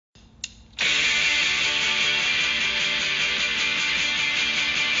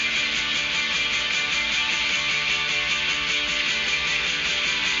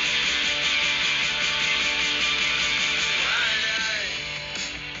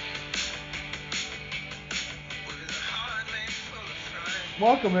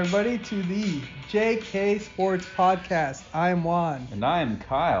Welcome, everybody, to the JK Sports Podcast. I'm Juan. And I'm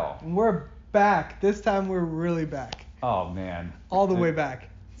Kyle. And we're back. This time we're really back. Oh, man. All the way back.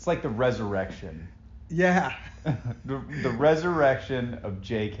 It's like the resurrection. Yeah. the resurrection of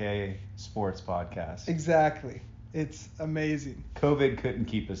JK Sports Podcast. Exactly. It's amazing. COVID couldn't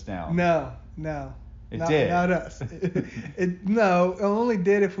keep us down. No. It did. Not us. No, it only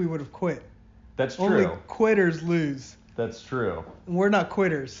did if we would have quit. That's true. Only quitters lose. That's true. And we're not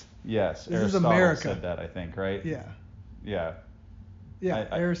quitters. Yes. This Aristotle is America. said that, I think, right? Yeah. Yeah. Yeah,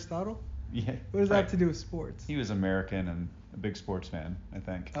 Aristotle? Yeah. What does that have to do with sports? He was American and a big sports fan, I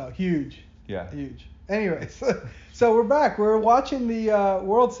think. Oh, huge. Yeah. Huge. Anyways, so we're back. We're watching the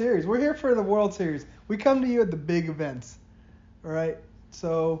World Series. We're here for the World Series. We come to you at the big events. All right?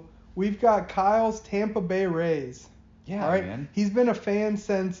 So we've got Kyle's Tampa Bay Rays. Yeah, all right? man. He's been a fan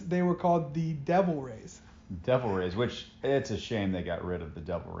since they were called the Devil Rays. Devil Rays, which it's a shame they got rid of the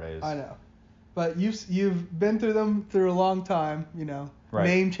Devil Rays. I know. But you've been through them through a long time, you know. Right.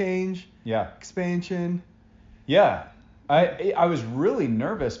 Name change. Yeah. Expansion. Yeah. I was really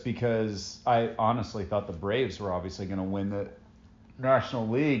nervous because I honestly thought the Braves were obviously going to win the National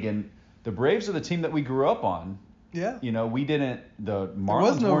League, and the Braves are the team that we grew up on. Yeah. You know, the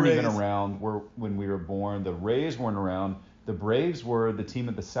Marlins no weren't Rays. even around when we were born. The Rays weren't around. The Braves were the team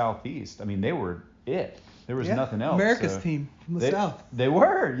of the Southeast. I mean, they were it. There was nothing else. America's team from the South. They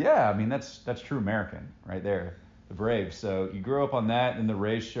were, yeah. I mean, that's true American right there, the Braves. So you grow up on that, and the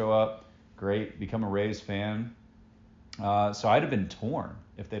Rays show up. Great, become a Rays fan. So I'd have been torn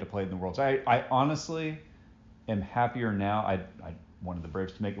if they'd have played in the World Series. I honestly am happier now. I wanted the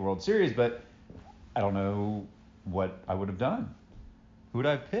Braves to make the World Series, but I don't know what I would have done. Who would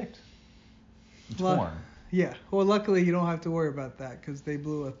I have picked? I'm torn. Yeah. Well, luckily you don't have to worry about that because they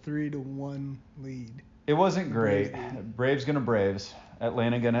blew a 3-1 lead. It wasn't great. Braves gonna Braves.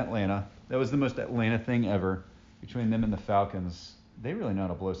 Atlanta gonna Atlanta. That was the most Atlanta thing ever. Between them and the Falcons, they really know how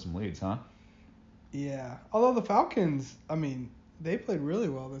to blow some leads, huh? Yeah. Although the Falcons, I mean, they played really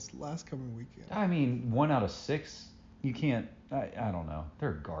well this last coming weekend. I mean, 1 out of 6. You can't. I don't know.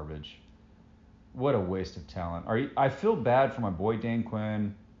 They're garbage. What a waste of talent. I feel bad for my boy Dan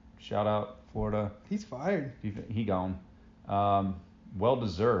Quinn. Shout out Florida. He's fired. He gone. Well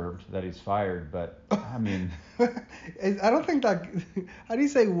deserved that he's fired, but I mean. I don't think that. How do you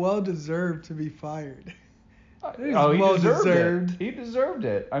say well deserved to be fired? He deserved it. He deserved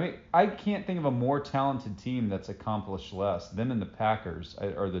it. I mean, I can't think of a more talented team that's accomplished less. Them and the Packers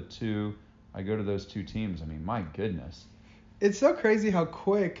are the two. I go to those two teams. I mean, my goodness. It's so crazy how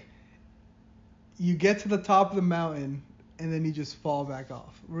quick you get to the top of the mountain and then you just fall back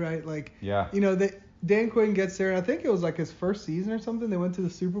off, right? Like, yeah. You know, Dan Quinn gets there, and I think it was like his first season or something. They went to the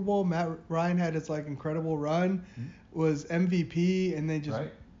Super Bowl. Matt Ryan had his like incredible run, was MVP, and they just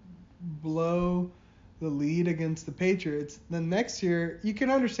blow the lead against the Patriots. Then next year, you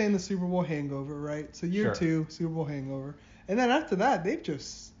can understand the Super Bowl hangover, right? So year 2, Super Bowl hangover. And then after that, they've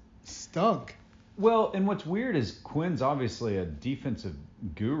just stunk. Well, and what's weird is Quinn's obviously a defensive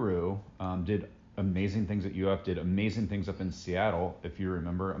guru, did amazing things at UF, did amazing things up in Seattle, if you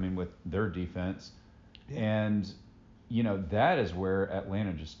remember, I mean, with their defense. Yeah. And, you know, that is where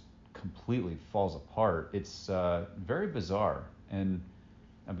Atlanta just completely falls apart. It's very bizarre. And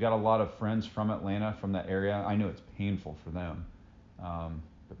I've got a lot of friends from Atlanta, from that area. I know it's painful for them.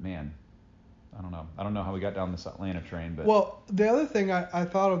 But, man, I don't know. I don't know how we got down this Atlanta train. But well, the other thing I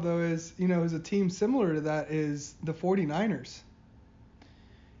thought of, though, is, you know, is a team similar to that is the 49ers.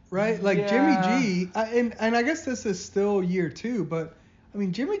 Right? Like Jimmy G, and I guess this is still year 2, but, I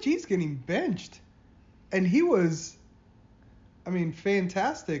mean, Jimmy G's getting benched. And he was, I mean,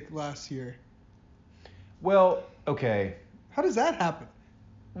 fantastic last year. Well, okay. How does that happen?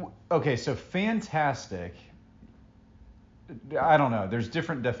 Okay, so fantastic. I don't know. There's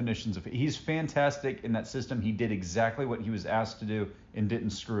different definitions of it. He's fantastic in that system. He did exactly what he was asked to do and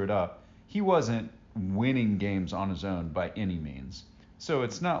didn't screw it up. He wasn't winning games on his own by any means. So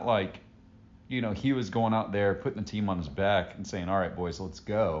it's not like, you know, he was going out there putting the team on his back and saying, all right, boys, let's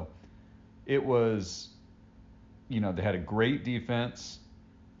go. It was, you know, they had a great defense,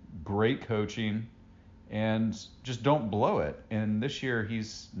 great coaching, and just don't blow it. And this year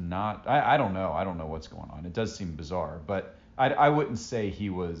he's not. I don't know. I don't know what's going on. It does seem bizarre, but I wouldn't say he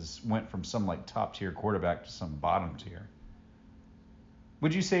went from some like top tier quarterback to some bottom tier.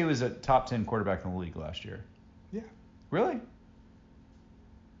 Would you say he was a top 10 quarterback in the league last year? Yeah. Really?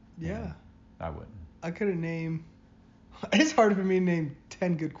 Yeah. I wouldn't. I couldn't name. It's hard for me to name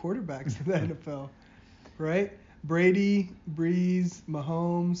 10 good quarterbacks in the NFL, right? Brady, Breeze,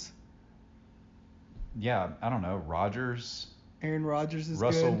 Mahomes. Yeah, I don't know. Rodgers. Aaron Rodgers is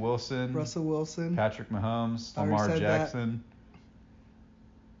Russell good. Wilson. Russell Wilson. Patrick Mahomes. I already Lamar said Jackson.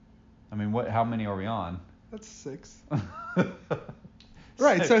 I mean, how many are we on? That's 6.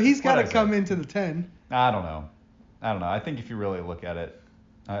 Right, so he's got to come into the 10. I don't know. I think if you really look at it.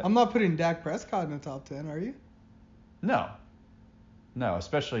 I'm not putting Dak Prescott in the top 10, are you? No,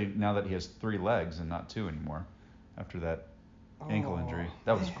 especially now that he has 3 legs and not 2 anymore after that ankle injury.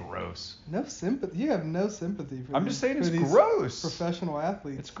 That was gross. No sympathy. You have no sympathy for I'm just saying it's gross. Professional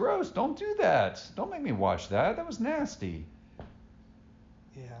athletes. It's gross. Don't do that. Don't make me watch that. That was nasty.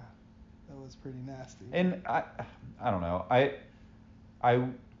 Yeah, that was pretty nasty. And I don't know.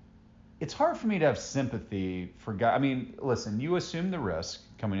 It's hard for me to have sympathy for guys. I mean, listen, you assume the risk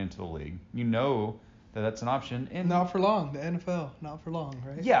coming into the league. You know that that's an option. And not for long. The NFL, not for long,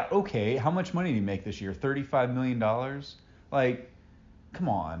 right? Yeah, okay. How much money did he make this year? $35 million? Like, come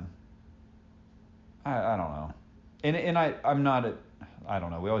on. I don't know. And I'm not I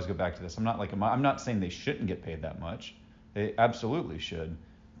don't know. We always go back to this. I'm not saying they shouldn't get paid that much. They absolutely should.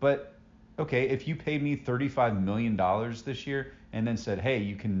 But okay, if you paid me $35 million this year and then said, hey,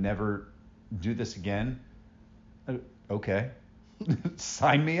 you can never do this again, okay.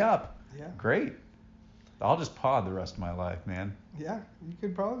 Sign me up. Yeah. Great. I'll just pod the rest of my life, man. Yeah, you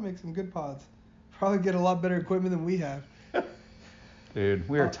could probably make some good pods. Probably get a lot better equipment than we have. Dude,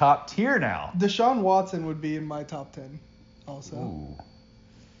 we are top tier now. Deshaun Watson would be in my top 10 also. Ooh.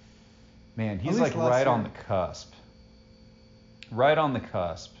 Man, he's like right on the cusp. Right on the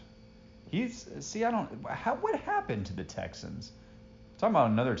cusp. What happened to the Texans? Talking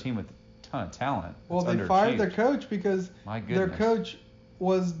about another team with a ton of talent. Well, they fired their coach because their coach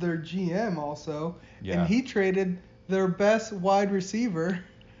was their GM also, and he traded their best wide receiver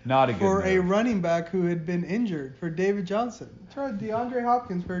for a running back who had been injured for David Johnson. Tried DeAndre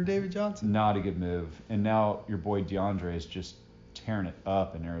Hopkins for David Johnson. Not a good move. And now your boy DeAndre is just tearing it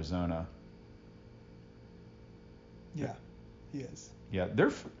up in Arizona. Yeah, he is. Yeah,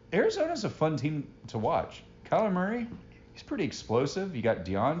 Arizona's a fun team to watch. Kyler Murray, he's pretty explosive. You got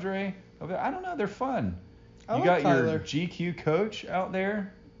DeAndre over there. I don't know, they're fun. You got your GQ coach out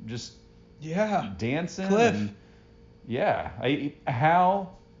there just dancing. Cliff. How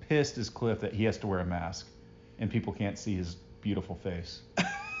pissed is Cliff that he has to wear a mask and people can't see his beautiful face?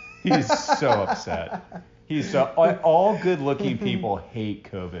 He's so upset. All good-looking people hate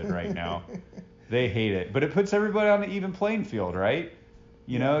COVID right now. They hate it, but it puts everybody on an even playing field, right?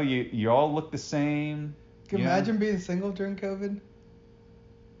 You know, you all look the same. Can you imagine being single during COVID?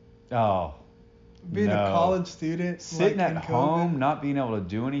 Oh. Being a college student. Sitting at home, not being able to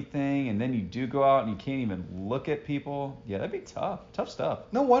do anything, and then you do go out and you can't even look at people. Yeah, that'd be tough. Tough stuff.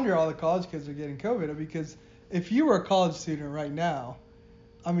 No wonder all the college kids are getting COVID, because if you were a college student right now,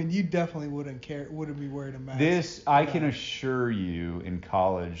 I mean, you definitely wouldn't be wearing a mask. I can assure you, in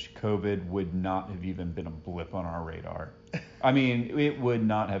college, COVID would not have even been a blip on our radar. I mean, it would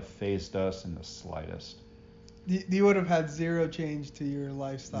not have phased us in the slightest. You would have had zero change to your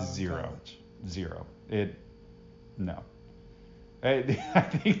lifestyle in college. Zero. No. I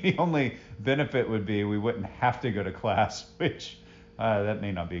think the only benefit would be we wouldn't have to go to class, which that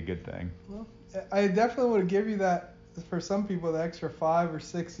may not be a good thing. Well, I definitely would give you that. For some people, the extra 5 or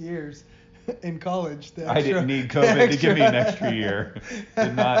 6 years in college. I didn't need COVID to give me an extra year.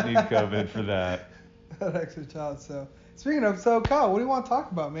 Did not need COVID for that. That extra child. So, speaking of, Kyle, what do you want to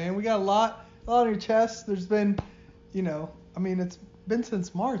talk about, man? We got a lot on your chest. There's been, it's been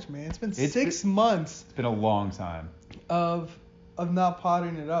since March, man. It's been 6 months. It's been a long time. Of not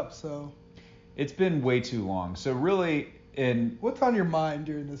potting it up, so. It's been way too long. So really, what's on your mind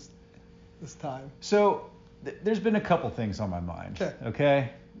during this time? So. There's been a couple things on my mind. Okay?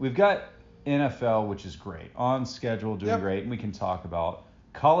 We've got NFL, which is great. On schedule, doing great, and we can talk about.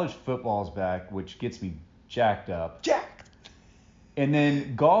 College football's back, which gets me jacked up. And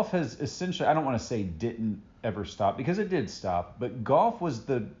then golf has essentially, I don't want to say didn't ever stop, because it did stop, but golf was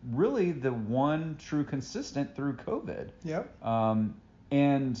really the one true consistent through COVID. Yep.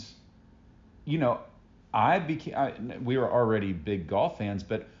 And, we were already big golf fans,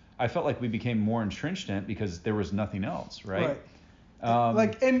 but I felt like we became more entrenched in it because there was nothing else, right?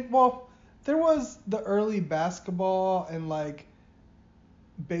 There was the early basketball and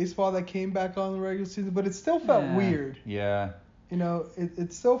baseball that came back on the regular season, but it still felt weird. Yeah.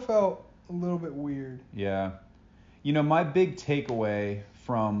 It still felt a little bit weird. Yeah. My big takeaway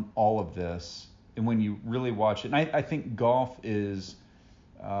from all of this, and when you really watch it, and I think golf is,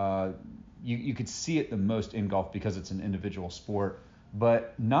 you could see it the most in golf because it's an individual sport.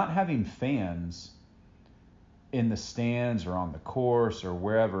 But not having fans in the stands or on the course or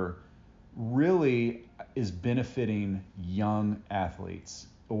wherever really is benefiting young athletes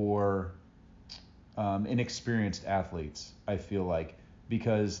or inexperienced athletes, I feel like,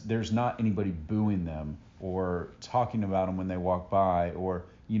 because there's not anybody booing them or talking about them when they walk by, or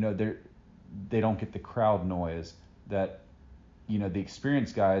they don't get the crowd noise that the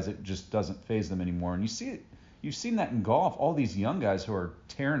experienced guys, it just doesn't faze them anymore. And you've seen that in golf, all these young guys who are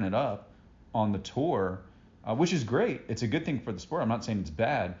tearing it up on the tour, which is great. It's a good thing for the sport. I'm not saying it's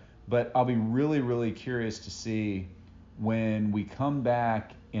bad, but I'll be really, really curious to see when we come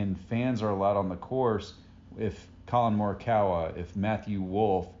back and fans are allowed on the course, if Colin Morikawa, if Matthew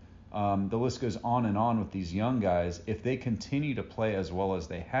Wolff, the list goes on and on with these young guys, if they continue to play as well as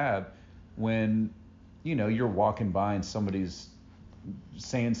they have, when you're walking by and somebody's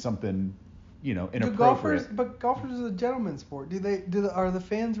saying something inappropriate. But golfers is a gentleman's sport. Are the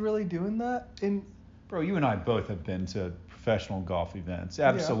fans really doing that? Bro, you and I both have been to professional golf events.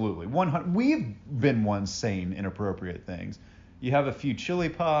 Absolutely. 100. We've been ones saying inappropriate things. You have a few chili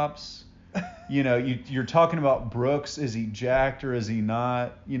pops. You're talking about Brooks. Is he jacked or is he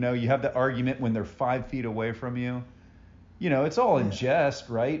not? You have the argument when they're 5 feet away from you. It's all in jest,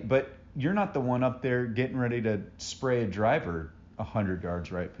 right? But you're not the one up there getting ready to spray a driver 100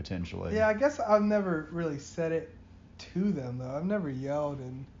 yards right, potentially. Yeah, I guess I've never really said it to them, though. I've never yelled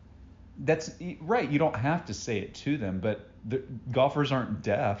and... That's right. You don't have to say it to them, but the golfers aren't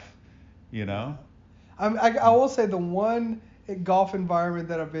deaf, I will say the one golf environment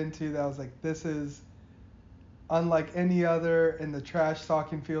that I've been to that I was like, this is unlike any other, and the trash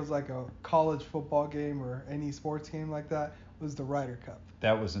talking feels like a college football game or any sports game like that, was the Ryder Cup.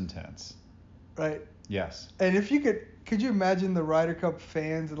 That was intense. Right? Yes. And if you could you imagine the Ryder Cup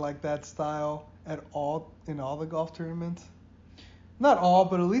fans in like that style in all the golf tournaments? Not all,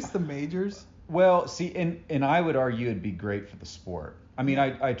 but at least the majors. Well, see, and I would argue it'd be great for the sport. I mean,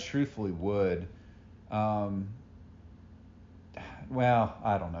 I truthfully would. Well,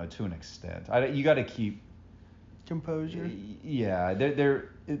 I don't know, to an extent. You got to keep composure. Yeah,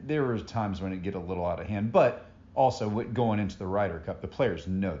 there were times when it get a little out of hand, but also going into the Ryder Cup, the players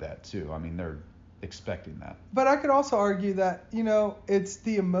know that too. I mean, they're expecting that. But I could also argue that it's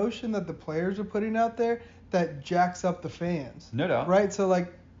the emotion that the players are putting out there that jacks up the fans. No doubt. Right? So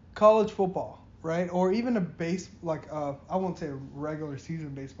like college football, right? Or even I won't say a regular season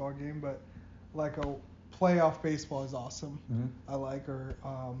baseball game, but like a playoff baseball is awesome. Mm-hmm. I like, or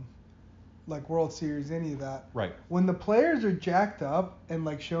like World Series, any of that. Right. When the players are jacked up and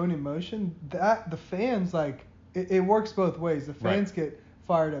like showing emotion, that the fans it works both ways. The fans get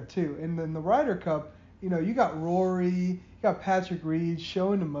fired up too. And then the Ryder Cup, you got Rory, you got Patrick Reed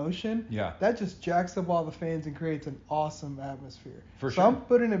showing emotion. Yeah. That just jacks up all the fans and creates an awesome atmosphere. For so sure. I'm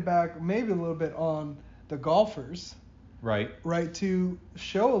putting it back maybe a little bit on the golfers. Right. Right, to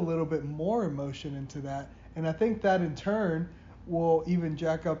show a little bit more emotion into that. And I think that in turn will even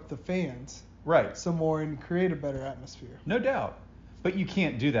jack up the fans. Right. Some more and create a better atmosphere. No doubt. But you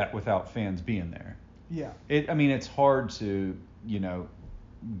can't do that without fans being there. Yeah. It's hard to,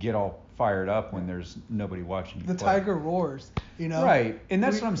 get all fired up when there's nobody watching you The play. Tiger roars, Right. And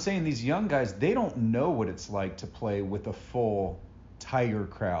that's what I'm saying. These young guys, they don't know what it's like to play with a full Tiger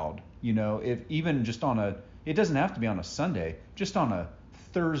crowd. If even just it doesn't have to be on a Sunday, just on a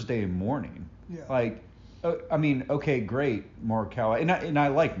Thursday morning. Yeah. Okay, great, Morikawa. And I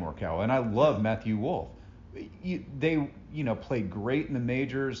like Morikawa, and I love Matthew Wolff. They played great in the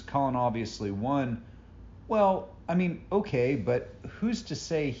majors. Colin obviously won. Well, okay, but who's to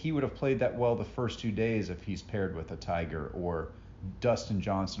say he would have played that well the first 2 days if he's paired with a Tiger or Dustin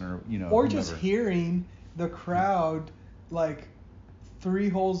Johnson or Or whomever. just hearing the crowd like 3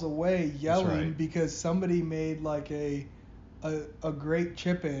 holes away yelling because somebody made like a great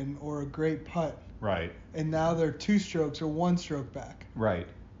chip in or a great putt. Right. And now they're 2 strokes or 1 stroke back. Right.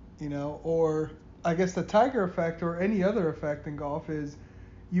 Or I guess the Tiger effect or any other effect in golf is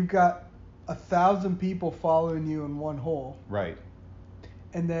you've got 1,000 people following you in 1 hole. Right.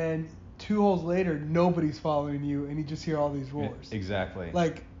 And then 2 holes later, nobody's following you, and you just hear all these roars. Exactly.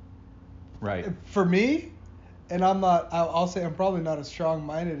 Like, right. For me, and I'll say I'm probably not as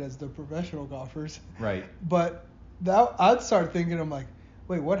strong-minded as the professional golfers. Right. But I'd start thinking, I'm like,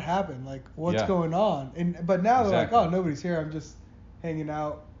 wait, what happened? Like, what's going on? But now they're like, oh, nobody's here. I'm just hanging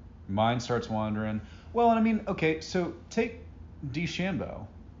out. Mind starts wandering. Well, and okay, so take DeChambeau,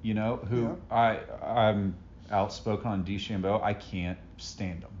 who I'm outspoken on DeChambeau. I can't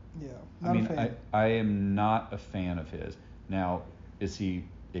stand him. Yeah, not a fan. I am not a fan of his. Now, is he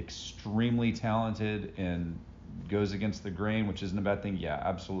extremely talented and goes against the grain, which isn't a bad thing? Yeah,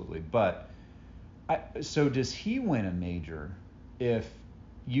 absolutely. But so does he win a major if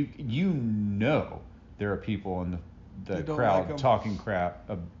you know there are people in the crowd like talking crap,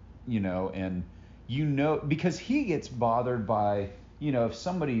 and because he gets bothered by, if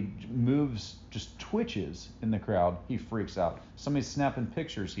somebody moves, just twitches in the crowd, he freaks out. Somebody's snapping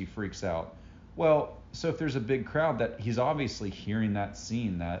pictures, he freaks out. Well, so if there's a big crowd, that he's obviously hearing that,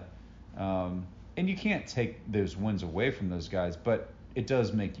 seeing that, and you can't take those wins away from those guys, but it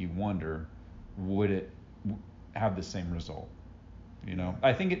does make you wonder, would it have the same result?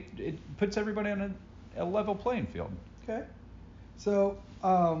 I think it puts everybody on a level playing field. Okay. So,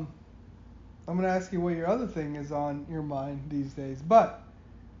 I'm going to ask you what your other thing is on your mind these days. But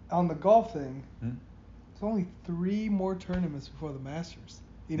on the golf thing, there's only 3 more tournaments before the Masters.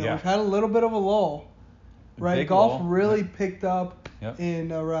 We've had a little bit of a lull, right? Big Golf lull. really picked up Yep.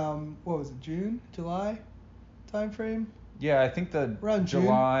 in around, what was it, June, July time frame? Yeah, I think Around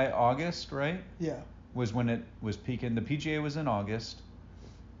July, August, right? Yeah. Was when it was peaking. The PGA was in August.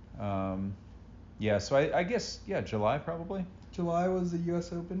 So I guess, July probably. July was the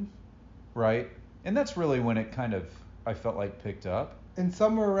U.S. Open. Right. And that's really when it kind of, I felt like, picked up. And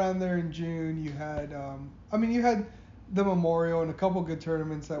somewhere around there in June, you had, you had the Memorial and a couple good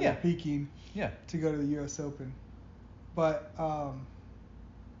tournaments that were peaking to go to the U.S. Open. But,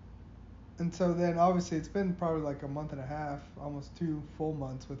 and so then obviously it's been probably like a month and a half, almost 2 full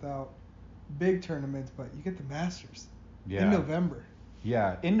months without big tournaments, but you get the Masters in November.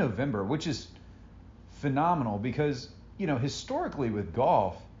 Yeah, in November, which is phenomenal because, historically with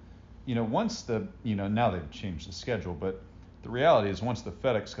golf, once now they've changed the schedule, but the reality is once the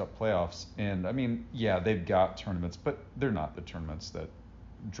FedEx Cup playoffs, and they've got tournaments, but they're not the tournaments that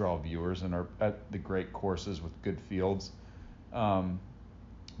draw viewers and are at the great courses with good fields.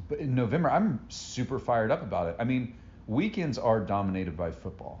 But in November, I'm super fired up about it. Weekends are dominated by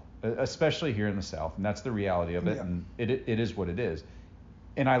football, especially here in the South, and that's the reality of it, and it is what it is.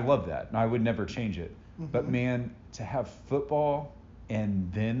 And I love that, and I would never change it. Mm-hmm. But man, to have football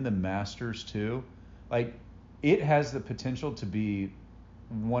and then the Masters too, it has the potential to be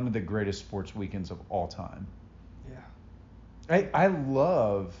one of the greatest sports weekends of all time. Yeah. I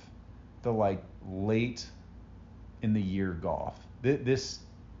love the late in the year golf. This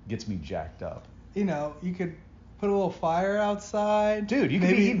gets me jacked up. You could put a little fire outside. Dude, you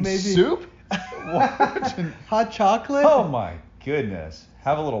could be eating soup? Hot chocolate? Oh my goodness.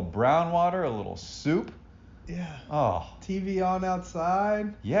 Have a little brown water, a little soup. Yeah. Oh. TV on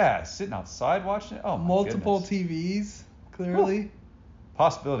outside. Yeah, sitting outside watching it. Oh my Multiple goodness. TVs, clearly. Whew.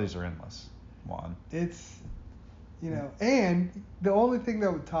 Possibilities are endless, Juan. It's, and the only thing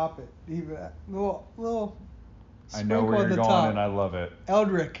that would top it, even little I know where you're going top, and I love it.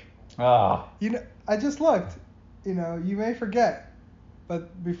 Eldrick. Ah. I just looked. You may forget,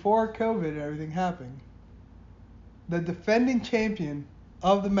 but before COVID and everything happened, the defending champion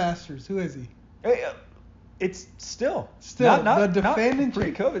of the Masters, who is he? It's still not the defending not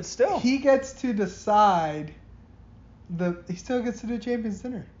pre-COVID. Still, he gets to decide. He still gets to do Champions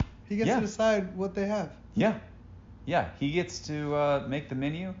Dinner. He gets to decide what they have. Yeah. He gets to make the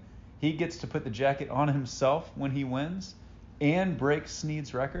menu. He gets to put the jacket on himself when he wins, and break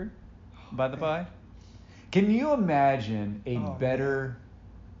Snead's record. By the by, can you imagine a better?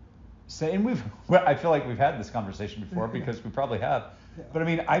 Say, and I feel like we've had this conversation before because we probably have. Yeah.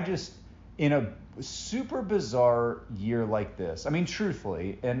 But I just, in a super bizarre year like this,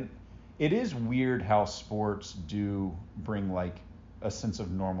 truthfully, and it is weird how sports do bring a sense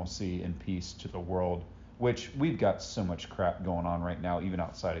of normalcy and peace to the world, which we've got so much crap going on right now, even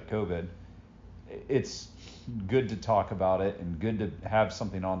outside of COVID. It's good to talk about it and good to have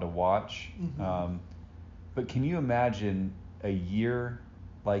something on to watch. Mm-hmm. But can you imagine a year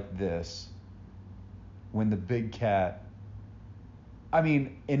like this when the big cat, and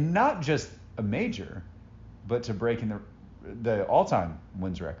not just a major, but to breaking the all-time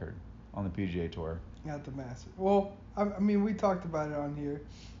wins record on the PGA Tour. At the Masters. Well, we talked about it on here.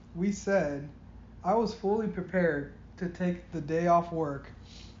 We said I was fully prepared to take the day off work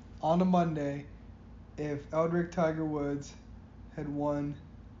on a Monday if Eldrick Tiger Woods had won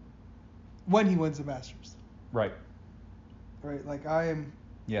when he wins the Masters. Right. Right. I am.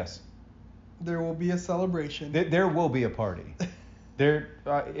 Yes. There will be a celebration. There will be a party.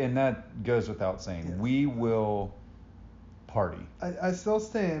 And that goes without saying. Yes. We will party. I still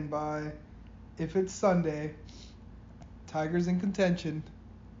stand by, if it's Sunday, Tiger's in contention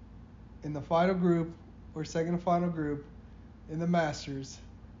in the final group or second to final group in the Masters,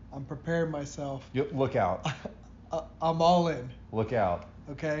 I'm preparing myself. Look out. I'm all in. Look out.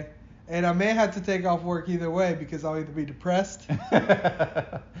 Okay? And I may have to take off work either way because I'll either be depressed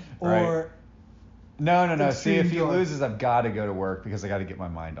or No. See, if he joy. loses, I've got to go to work because I got to get my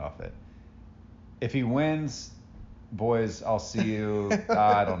mind off it. If he wins, boys, I'll see you.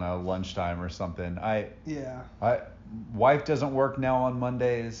 I don't know, lunchtime or something. Wife doesn't work now on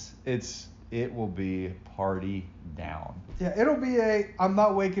Mondays. It will be party down. Yeah, it'll be I'm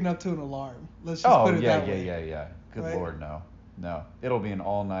not waking up to an alarm. Let's just put it that way. Yeah. Good right? Lord, no. It'll be an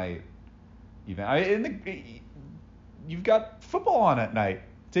all night event. You've got football on at night.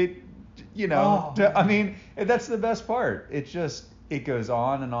 I mean, that's the best part. It goes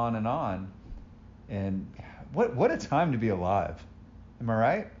on and on and on. And what a time to be alive. Am I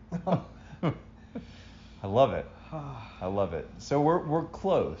right? I love it. I love it. So we're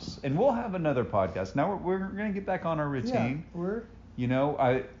close, and we'll have another podcast. Now we're gonna get back on our routine. Yeah,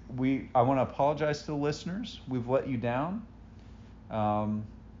 I want to apologize to the listeners. We've let you down,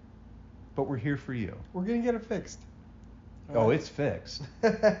 but we're here for you. We're gonna get it fixed. All right? It's fixed.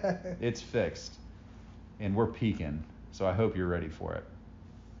 It's fixed, and we're peaking. So I hope you're ready for it.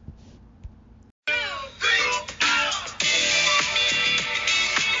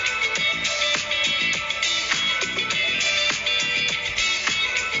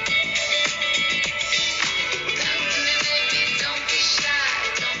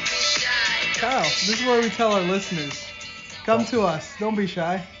 Kyle, this is where we tell our listeners, come to us. Don't be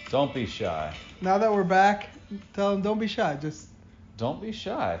shy. Don't be shy. Now that we're back, tell them don't be shy. Just don't be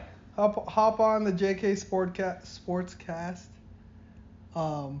shy. Hop on the JK Sportscast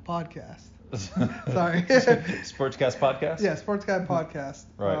podcast. Sorry. Sportscast podcast? Yeah, Sportscast podcast.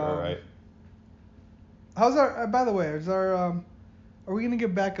 Right. How's our? By the way, are we gonna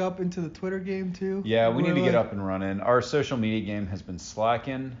get back up into the Twitter game too? Yeah, we need to get up and running. Our social media game has been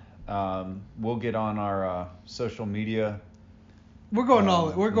slacking. We'll get on our social media. We're going all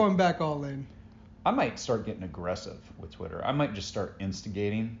in. We're going back all in. I might start getting aggressive with Twitter. I might just start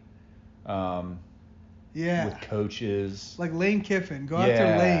instigating. With coaches. Like Lane Kiffin. Go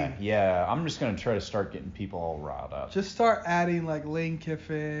after Lane. Yeah. I'm just going to try to start getting people all riled up. Just start adding like Lane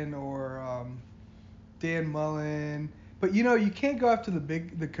Kiffin or Dan Mullen. But you can't go after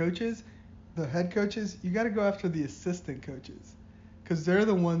the coaches, the head coaches. You got to go after the assistant coaches. Because they're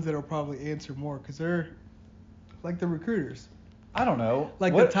the ones that'll probably answer more. Because they're like the recruiters. I don't know.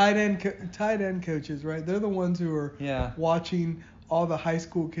 Like the tight end coaches, right? They're the ones who are watching all the high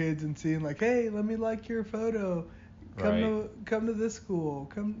school kids and seeing like, hey, let me like your photo. Come to this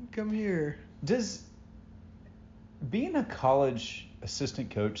school. Come here. Does being a college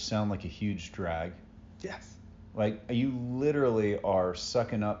assistant coach sound like a huge drag? Yes. Like you literally are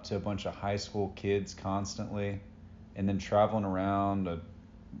sucking up to a bunch of high school kids constantly, and then traveling around to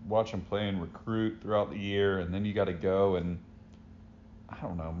watch them play and recruit throughout the year, and then you got to go and I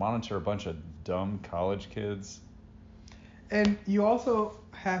don't know, monitor a bunch of dumb college kids. And you also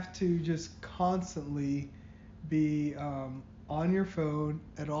have to just constantly be on your phone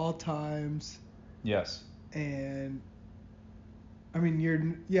at all times. Yes. And I mean,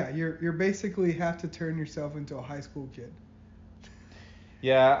 you're basically have to turn yourself into a high school kid.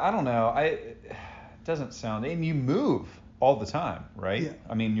 Yeah, I don't know. It doesn't sound. And you move all the time, right? Yeah.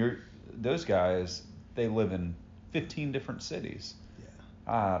 I mean, those guys. They live in 15 different cities.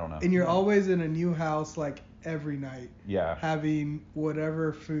 I don't know. And you're always in a new house like every night. Yeah. Having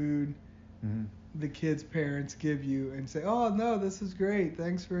whatever food the kids' parents give you and say, oh, no, this is great.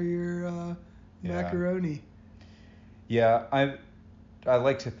 Thanks for your macaroni. Yeah, I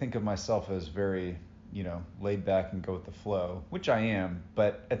like to think of myself as very, laid back and go with the flow, which I am.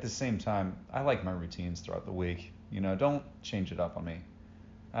 But at the same time, I like my routines throughout the week. Don't change it up on me.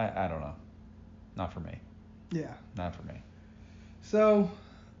 I don't know. Not for me. Yeah. Not for me. So,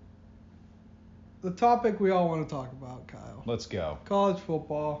 the topic we all want to talk about, Kyle. Let's go. College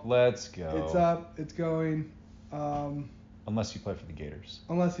football. Let's go. It's up. It's going. Unless you play for the Gators.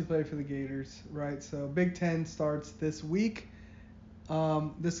 Unless you play for the Gators, right? So, Big Ten starts this week.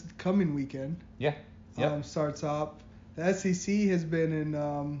 This coming weekend. Yeah. Yep. Starts up. The SEC has been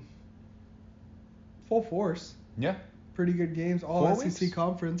in full force. Yeah. Pretty good games. All 4 SEC weeks?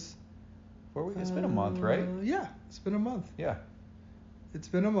 conference. 4 weeks? It's been a month, right? Yeah. It's been a month. Yeah. It's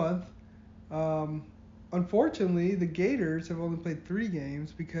been a month. Unfortunately, the Gators have only played 3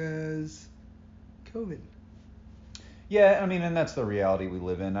 games because COVID. Yeah, I mean, and that's the reality we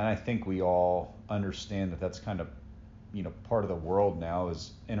live in. And I think we all understand that that's kind of, part of the world now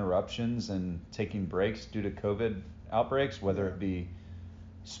is interruptions and taking breaks due to COVID outbreaks, whether it be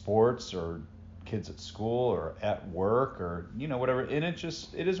sports or kids at school or at work or, whatever. And it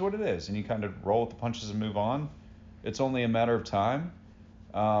is what it is. And you kind of roll with the punches and move on. It's only a matter of time.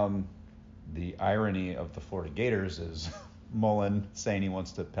 The irony of the Florida Gators is Mullen saying he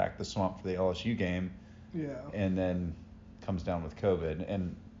wants to pack the swamp for the LSU game. Yeah. And then comes down with COVID,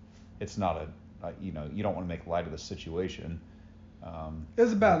 and it's not you don't want to make light of the situation.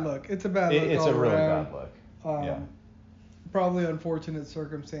 It's a bad look. It's a bad look. It's all a really around. bad look. Yeah. Probably unfortunate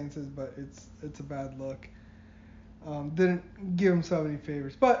circumstances, but it's a bad look. Didn't give himself any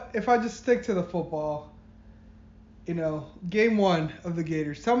favors. But if I just stick to the football, game 1 of the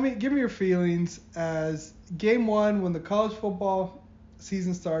Gators. Give me your feelings as game 1 when the college football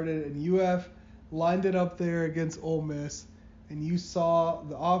season started and UF lined it up there against Ole Miss, and you saw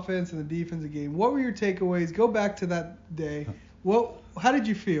the offense and the defensive game. What were your takeaways? Go back to that day. How did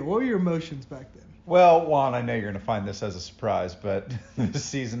you feel? What were your emotions back then? Well, Juan, I know you're going to find this as a surprise, but this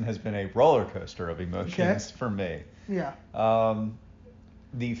season has been a roller coaster of emotions for me. Yeah.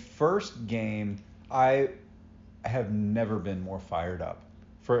 The first game, I have never been more fired up.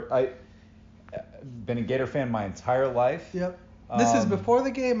 I've been a Gator fan my entire life. Yep. This is before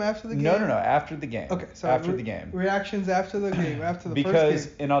the game, after the game? No, after the game. Okay, so after the game. Reactions after the game, after the first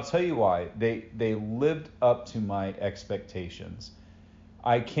game. And I'll tell you why. They lived up to my expectations.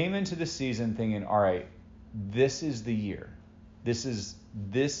 I came into the season thinking, all right, this is the year. This is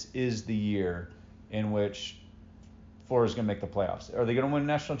the year in which Florida's going to make the playoffs. Are they going to win a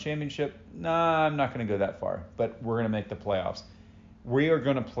national championship? Nah, I'm not going to go that far, but we're going to make the playoffs. We are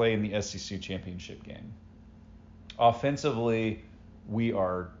going to play in the SEC championship game. Offensively, we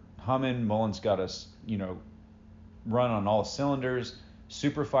are humming. Mullen's got us, run on all cylinders,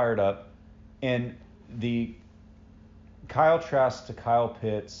 super fired up. And the Kyle Trask to Kyle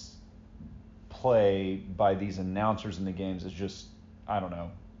Pitts play by these announcers in the games is just, I don't know,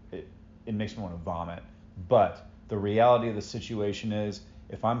 it makes me want to vomit. But the reality of the situation is,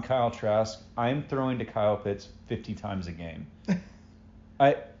 if I'm Kyle Trask, I'm throwing to Kyle Pitts 50 times a game.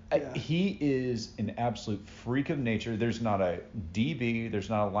 He is an absolute freak of nature. There's not a DB, there's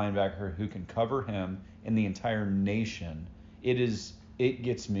not a linebacker who can cover him in the entire nation. It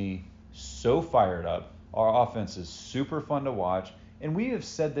gets me so fired up. Our offense is super fun to watch, and we have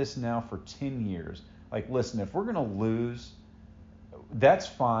said this now for 10 years. Like, listen, if we're going to lose, that's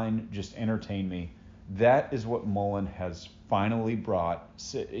fine, just entertain me. That is what Mullen has finally brought.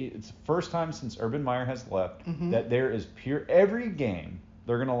 It's the first time since Urban Meyer has left that there is every game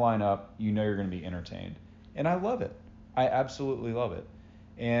they're going to line up, you're going to be entertained. And I love it. I absolutely love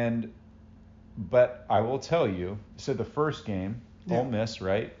it. But I will tell you, so the first game, Ole Miss,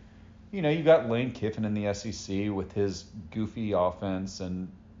 right? You got Lane Kiffin in the SEC with his goofy offense, and,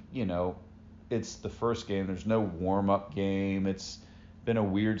 it's the first game. There's no warm-up game. It's been a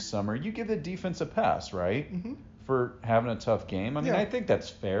weird summer. You give the defense a pass, right, for having a tough game. I mean, I think that's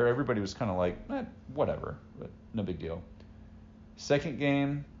fair. Everybody was kind of like, whatever, but no big deal. Second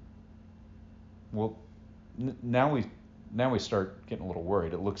game, well, now we start getting a little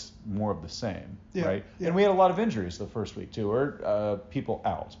worried. It looks more of the same, right? Yeah. And we had a lot of injuries the first week too, or people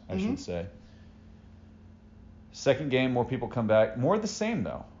out, I should say. Second game, more people come back. More of the same,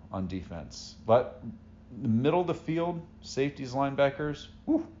 though, on defense. But the middle of the field, safeties, linebackers,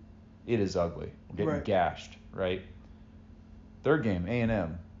 it is ugly. We're getting gashed, right? Third game,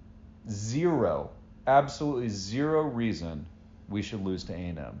 A&M. Absolutely zero reason we should lose to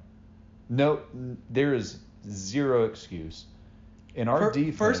A&M. No, there is zero excuse. In our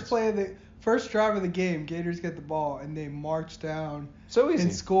defense, first drive of the game, Gators get the ball and they march down so easy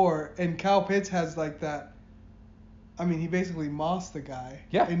and score. And Kyle Pitts has like that. I mean, he basically mossed the guy.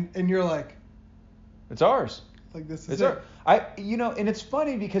 Yeah. And you're like, it's ours. Like, this is it. And it's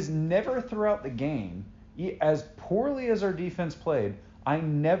funny because never throughout the game, as poorly as our defense played, I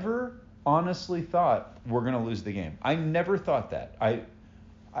never honestly thought we're going to lose the game. I never thought that.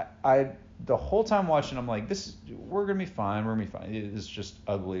 I the whole time watching, I'm like, we're going to be fine. We're going to be fine. It's just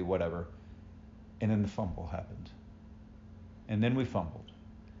ugly, whatever. And then the fumble happened. And then we fumbled.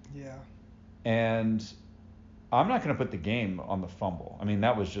 Yeah. And I'm not going to put the game on the fumble. I mean,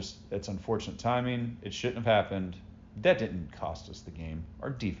 it's unfortunate timing. It shouldn't have happened. That didn't cost us the game. Our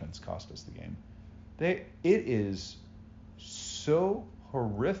defense cost us the game. It is so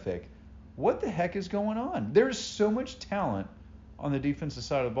horrific. What the heck is going on? There's so much talent on the defensive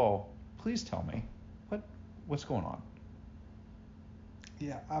side of the ball. Please tell me what's going on.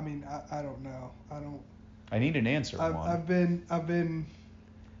 Yeah, I mean, I don't know. I need an answer. I've been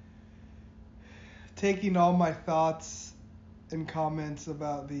taking all my thoughts and comments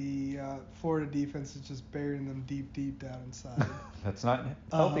about the Florida defense and just burying them deep down inside. That's not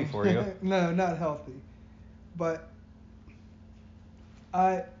healthy for you. No, not healthy. But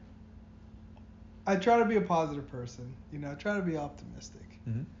I try to be a positive person. I try to be optimistic.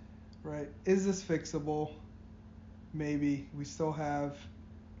 Right? Is this fixable? maybe we still have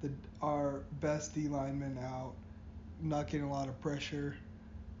our best D lineman out, not getting a lot of pressure.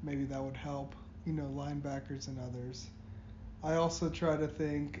 Maybe that would help, linebackers and others. I also try to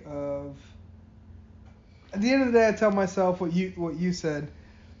think of, at the end of the day, I tell myself what you said.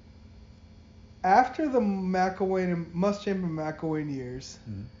 After the Muschamp and McElwain years,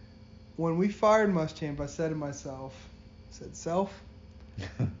 Mm-hmm. when we fired Muschamp, I said to myself,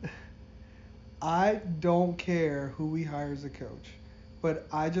 I don't care who we hire as a coach, but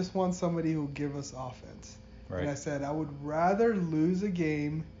I just want somebody who'll give us offense. Right. And I said I would rather lose a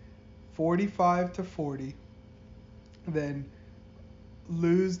game 45-40 than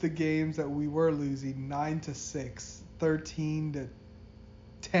lose the games that we were losing 9-6, 13-10.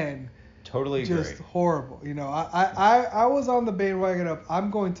 Totally agree. Just horrible. I was on the bandwagon of I'm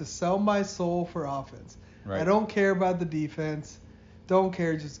going to sell my soul for offense. Right. I don't care about the defense. Don't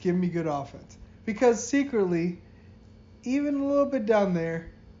care. Just give me good offense. Because secretly, even a little bit down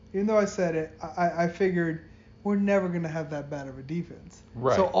there, even though I said it, I figured we're never going to have that bad of a defense.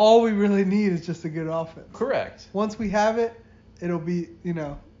 Right. So all we really need is just a good offense. Correct. Once we have it, it'll be,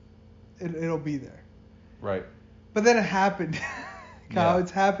 it'll be there. Right. But then it happened. Kyle, Yeah.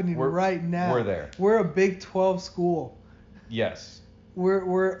 it's happening right now. We're there. We're a Big 12 school. Yes.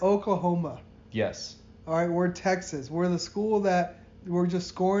 We're Oklahoma. Yes. All right, we're Texas. We're the school that we're just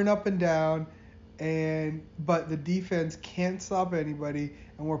scoring up and down, but the defense can't stop anybody,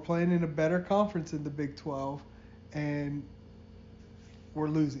 and we're playing in a better conference in the Big 12, and we're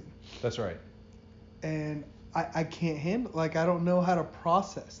losing. That's right. And I can't handle, I don't know how to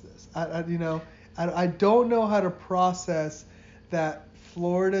process this. I don't know how to process that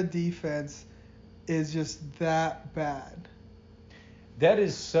Florida defense is just that bad. That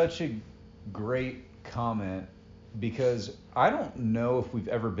is such a great comment because I don't know if we've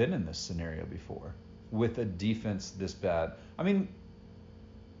ever been in this scenario before with a defense this bad. I mean,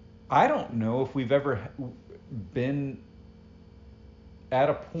 I don't know if we've ever been at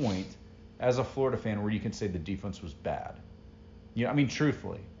a point as a Florida fan where you can say the defense was bad.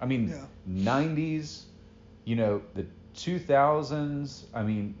 Truthfully. 90s, the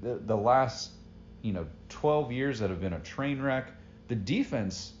 2000s, the last, 12 years that have been a train wreck. The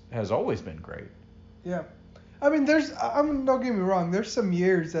defense has always been great. Yeah. Don't get me wrong, there's some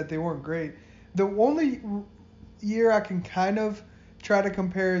years that they weren't great. The only year I can kind of try to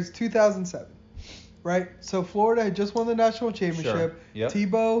compare is 2007, right? So Florida had just won the national championship. Sure. Yep.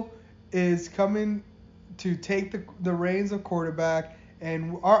 Tebow is coming to take the reins of quarterback,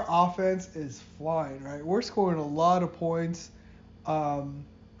 and our offense is flying, right? We're scoring a lot of points,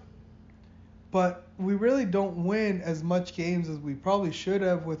 but we really don't win as much games as we probably should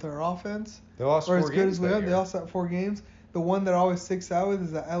have with our offense. They lost or 4 as good games as we that have. year. They lost that 4 games. The one that always sticks out with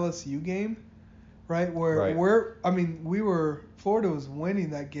is the LSU game, right? Where Florida was winning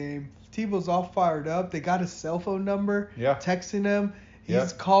that game. Tebow's all fired up. They got his cell phone number. Yeah. Texting him.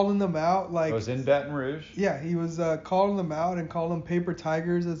 He's calling them out. I was in Baton Rouge. Yeah, he was calling them out and calling them paper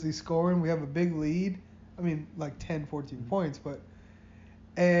tigers as he's scoring. We have a big lead. 10, 14 points, but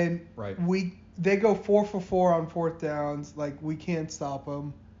Right. They go 4 for 4 on fourth downs. We can't stop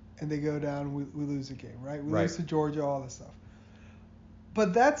them, and they go down. And we lose the game, right? We lose to Georgia, all this stuff.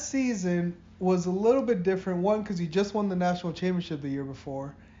 But that season was a little bit different. One, because he just won the national championship the year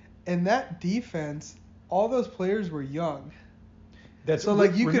before, and that defense, all those players were young.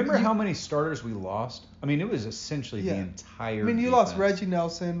 Remember how many starters we lost? It was essentially the entire you defense. lost Reggie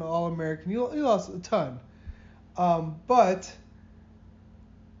Nelson, All-American. You lost a ton. But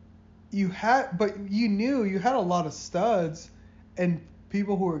you knew you had a lot of studs and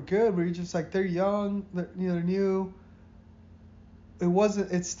people who were good, but you're just they're young, they're new.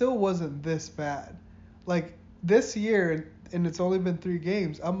 It still wasn't this bad. This year, and it's only been 3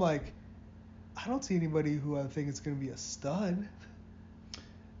 games, I'm I don't see anybody who I think is going to be a stud.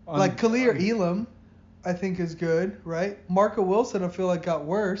 Khalil Elam, I think is good, right? Marco Wilson, I feel got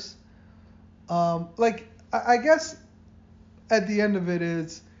worse. I guess at the end of it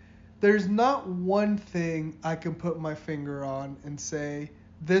is, there's not one thing I can put my finger on and say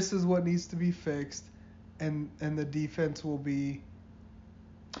this is what needs to be fixed, and the defense will be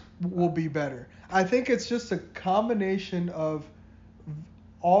better. I think it's just a combination of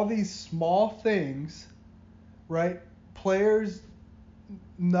all these small things, right? Players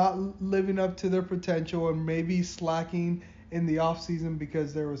not living up to their potential and maybe slacking in the off season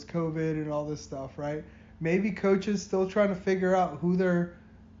because there was COVID and all this stuff, right? Maybe coaches still trying to figure out who they're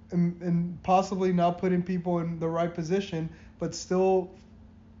and possibly not putting people in the right position, but still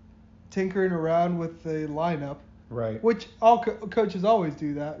tinkering around with the lineup. Right. Which all coaches always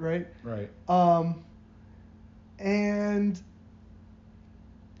do that, right? Right. and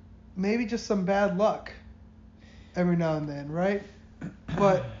maybe just some bad luck every now and then, right?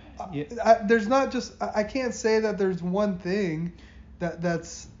 But there's not just, I can't say that there's one thing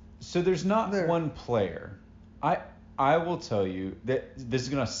that's. So there's not one player. I will tell you that this is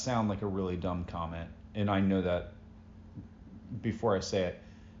going to sound like a really dumb comment, and I know that before I say it.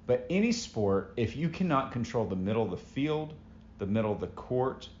 But any sport, if you cannot control the middle of the field, the middle of the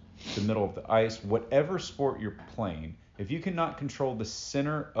court, the middle of the ice, whatever sport you're playing, if you cannot control the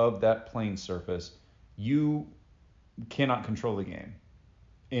center of that playing surface, you cannot control the game.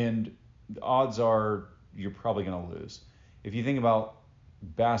 And the odds are you're probably going to lose. If you think about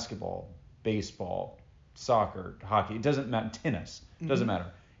basketball, baseball, soccer, hockey, it doesn't matter, tennis, it doesn't matter.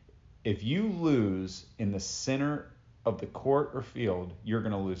 If you lose in the center of the court or field, you're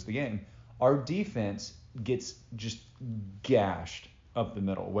going to lose the game. Our defense gets just gashed up the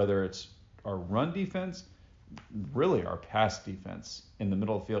middle, whether it's our run defense, really our pass defense in the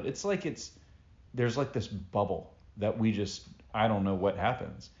middle of the field. It's like there's like this bubble that I don't know what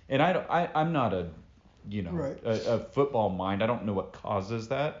happens. And I'm not a football mind. I don't know what causes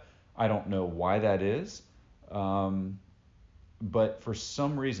that. I don't know why that is. But for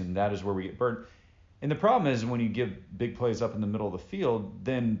some reason, that is where we get burned. And the problem is when you give big plays up in the middle of the field,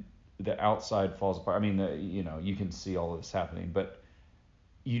 then the outside falls apart. I mean, you can see all of this happening, but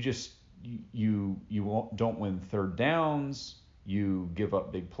you don't win third downs. You give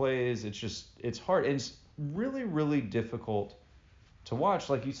up big plays. It's hard. And it's really, really difficult to watch,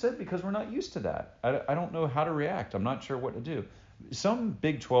 like you said, because we're not used to that. I don't know how to react. I'm not sure what to do. Some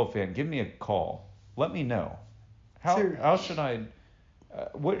Big 12 fan, give me a call. Let me know. How should I?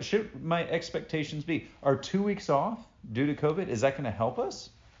 What should my expectations be? Are 2 weeks off due to COVID? Is that going to help us?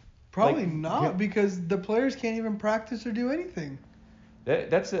 Probably not, because the players can't even practice or do anything.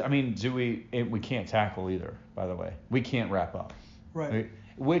 That's it. I mean, we can't tackle either, by the way. We can't wrap up. Right.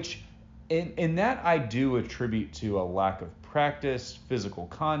 Which, in that I do attribute to a lack of practice, physical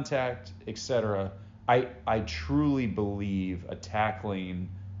contact, etc. I truly believe a tackling,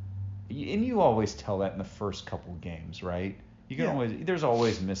 and you always tell that in the first couple games, right? There's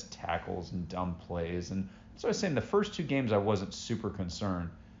always missed tackles and dumb plays, and so I was saying the first 2 games I wasn't super concerned,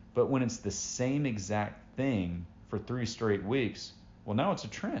 but when it's the same exact thing for 3 straight weeks, well, now it's a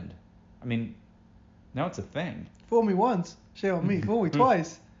trend. I mean, now it's a thing. Fool me once, shame on me. Fool me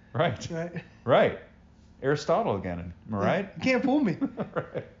twice. Right. Aristotle again, am I right? You can't fool me.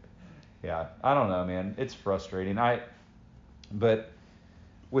 Right. Yeah, I don't know, man. It's frustrating. But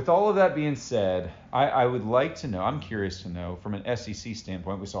with all of that being said, I would like to know, I'm curious to know, from an SEC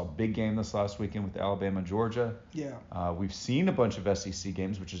standpoint, we saw a big game this last weekend with Alabama, Georgia. Yeah. We've seen a bunch of SEC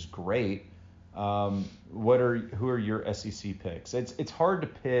games, which is great. Who are your SEC picks? It's hard to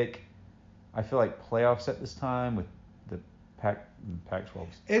pick. I feel like playoffs at this time with the Pac-12.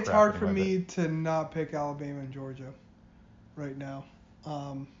 It's hard for me to not pick Alabama and Georgia right now.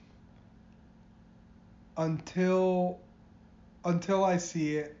 Until I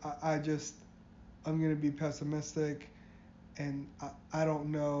see it, I'm going to be pessimistic, and I don't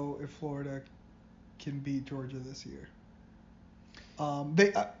know if Florida can beat Georgia this year.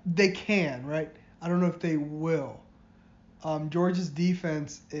 They can, right? I don't know if they will. Georgia's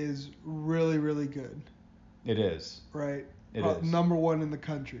defense is really, really good. It is. Right? It is. Number 1 in the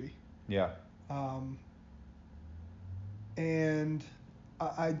country. Yeah. And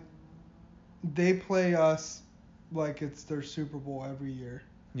they play us like it's their Super Bowl every year.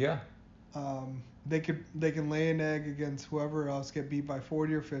 Yeah. They can lay an egg against whoever else, get beat by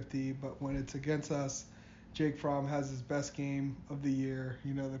 40 or 50, but when it's against us, Jake Fromm has his best game of the year.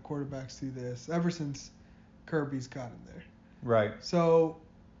 The quarterbacks do this ever since Kirby's gotten there. Right. So,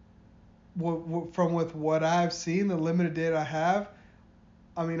 from what I've seen, the limited data I have,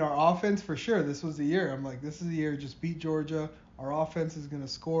 I mean, our offense, for sure, this was the year. I'm like, this is the year, just beat Georgia. Our offense is going to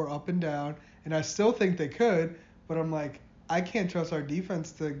score up and down. And I still think they could, but I'm like, I can't trust our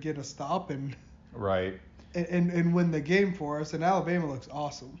defense to get a stop and win the game for us. And Alabama looks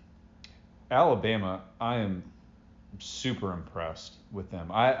awesome. Alabama, I am super impressed with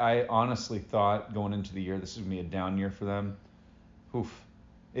them. I honestly thought going into the year this was going to be a down year for them. Oof.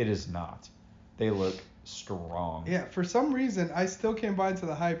 It is not. They look strong. Yeah, for some reason, I still can't buy into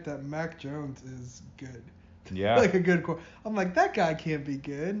the hype that Mac Jones is good. Yeah. Like a good quarterback. I'm like, that guy can't be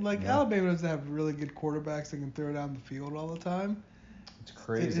good. Like, yeah. Alabama doesn't have really good quarterbacks that can throw down the field all the time. It's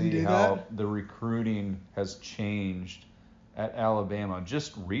crazy how the recruiting has changed at Alabama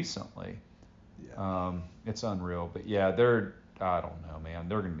just recently. Yeah. It's unreal. But, yeah, I don't know, man.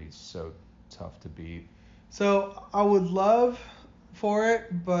 They're going to be so tough to beat. So, I would love for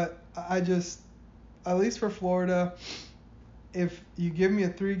it, but I at least for Florida, if you give me a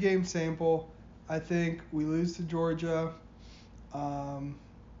 3-game sample, I think we lose to Georgia.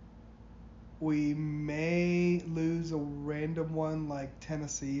 We may lose a random one like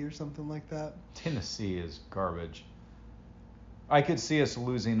Tennessee or something like that. Tennessee is garbage. I could see us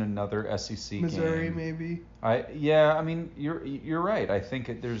losing another SEC Missouri game. maybe. I mean you're right. I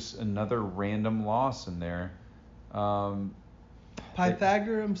think there's another random loss in there.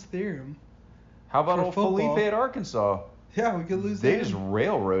 Pythagoras theorem. How about for old football. Felipe at Arkansas? Yeah, we could lose. They just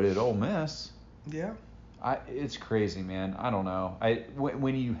railroaded Ole Miss. Yeah. It's crazy, man. I don't know.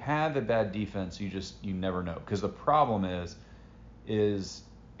 When you have a bad defense, you never know, because the problem is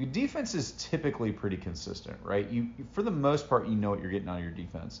your defense is typically pretty consistent, right? You for the most part, you know what you're getting out of your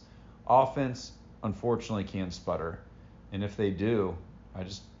defense. Offense, unfortunately, can sputter, and if they do, I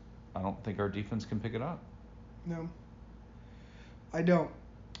don't think our defense can pick it up. No, I don't.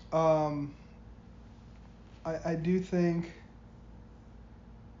 I do think,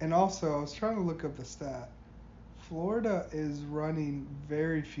 and also I was trying to look up the stat. Florida is running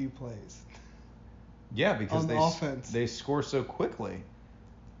very few plays. Yeah, because they score so quickly.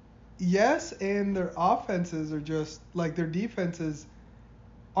 Yes, and their offenses are just like their defenses.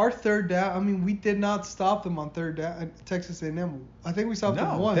 Our third down, I mean, we did not stop them on third down at Texas A&M. I think we stopped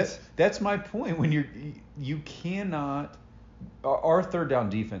them once. That's my point. When you cannot, our third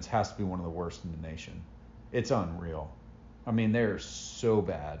down defense has to be one of the worst in the nation. It's unreal. I mean, they're so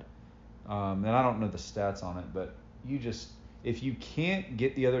bad. And I don't know the stats on it, but if you can't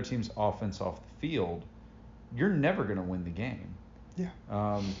get the other team's offense off the field, you're never going to win the game. Yeah.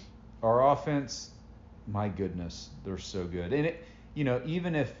 Our offense, my goodness, they're so good. And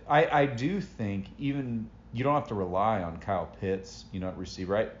even if I do think you don't have to rely on Kyle Pitts, at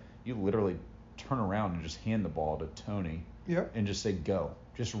receiver, right? You literally turn around and just hand the ball to Tony. Yep. And just say, go,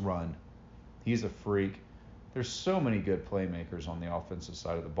 just run. He's a freak. There's so many good playmakers on the offensive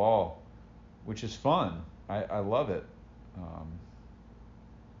side of the ball, which is fun. I love it.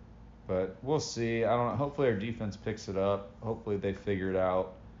 But we'll see. I don't know. Hopefully our defense picks it up. Hopefully they figure it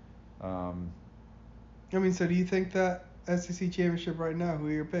out. So do you think that SEC championship right now, who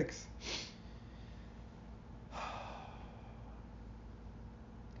are your picks?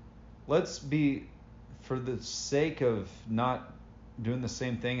 Let's be, for the sake of not doing the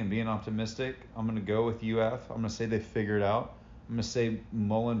same thing and being optimistic, I'm going to go with UF. I'm going to say they figure it out. I'm going to say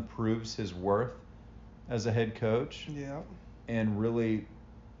Mullen proves his worth as a head coach. Yeah. And really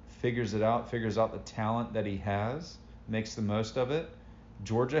figures out the talent that he has, makes the most of it.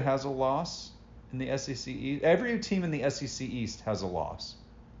 Georgia has a loss in the SEC East. Every team in the SEC East has a loss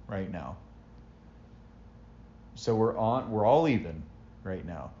right now. So we're all even right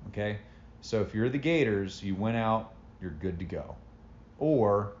now, okay? So if you're the Gators, you went out, you're good to go.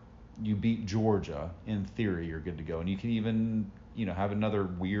 Or you beat Georgia, in theory, you're good to go. And you can even, have another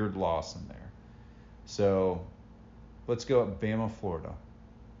weird loss in there. So let's go at Bama, Florida.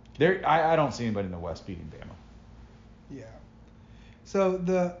 I don't see anybody in the West beating Bama. Yeah.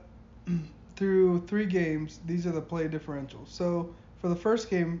 So through 3 games, these are the play differentials. So for the first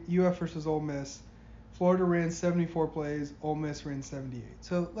game, UF versus Ole Miss, Florida ran 74 plays, Ole Miss ran 78.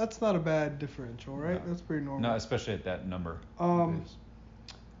 So that's not a bad differential, right? No. That's pretty normal. No, especially at that number.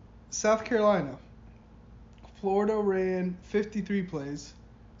 South Carolina, Florida ran 53 plays,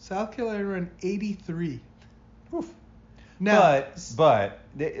 South Carolina ran 83. Oof. Now,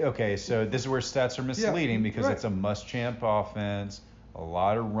 okay, so this is where stats are misleading because it's a Muschamp offense, a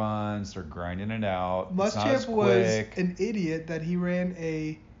lot of runs, they're grinding it out. Muschamp was an idiot that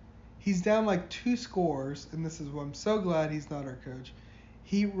he's down like 2 scores, and this is what I'm so glad he's not our coach.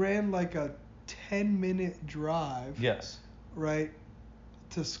 He ran like a 10-minute drive. Yes. Right,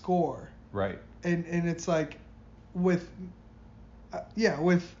 to score. Right. And it's like with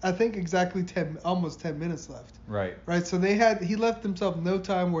I think exactly almost 10 minutes left. Right. Right. So he left himself no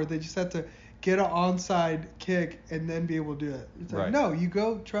time where they just had to get an onside kick and then be able to do it. It's like, no, you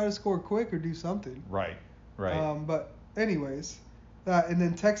go try to score quick or do something. Right. Right. But anyways, and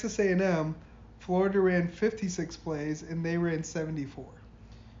then Texas A&M, Florida ran 56 plays and they ran 74.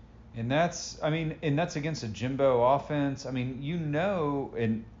 And that's against a Jimbo offense. I mean,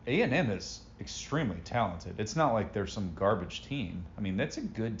 and A&M is extremely talented. It's not like they're some garbage team. I mean, that's a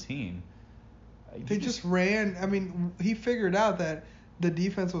good team. They just ran. I mean, he figured out that the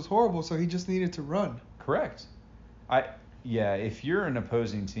defense was horrible, so he just needed to run. Correct. If you're an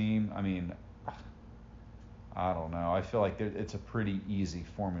opposing team, I mean, I don't know. I feel like it's a pretty easy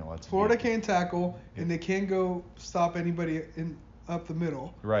formula. Florida can't tackle, and they can't go stop anybody up the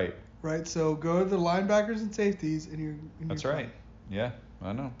middle. Right. Right. So go to the linebackers and safeties, and you're That's right. Yeah,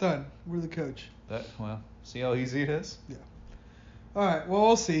 I know. Done. We're the coach. See how easy it is? Yeah. All right. Well,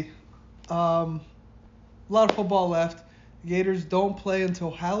 we'll see. A lot of football left. Gators don't play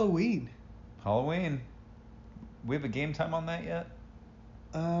until Halloween. Halloween. We have a game time on that yet?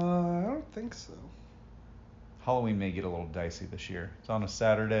 I don't think so. Halloween may get a little dicey this year. It's on a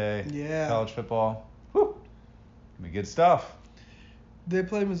Saturday. Yeah. College football. Whew. Gonna be good stuff. They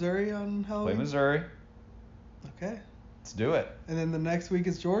play Missouri on Halloween? Play Missouri. Okay. Let's do it. And then the next week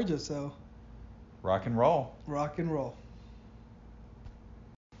is Georgia, so. Rock and roll. Rock and roll.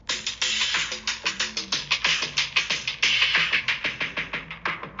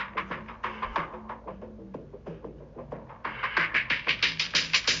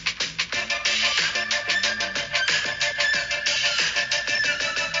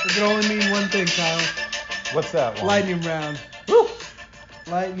 It can only mean one thing, Kyle. What's that one? Lightning round. Woo!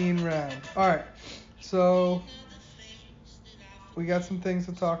 Lightning round. All right. So we got some things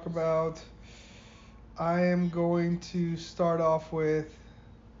to talk about. I am going to start off with.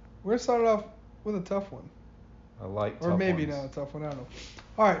 We're going to start off with a tough one. I like tough Or maybe ones. not a tough one. I don't know.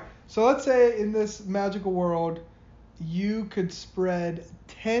 All right. So let's say in this magical world, you could spread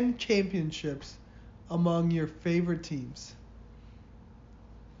 10 championships among your favorite teams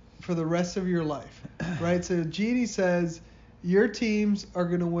for the rest of your life, right? So Genie says your teams are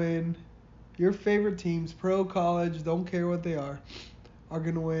going to win, your favorite teams, pro, college, don't care what they are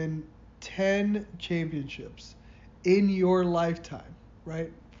going to win 10 championships in your lifetime,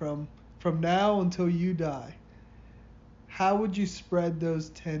 right? From now until you die. How would you spread those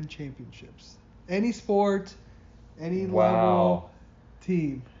 10 championships? Any sport, any level,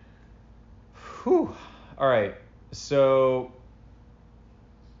 team. Whew. All right. So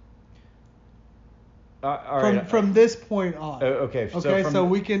From this point on. Okay. So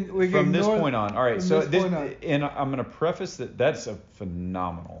we can from this point on. All right. So this point on. And I'm going to preface that's a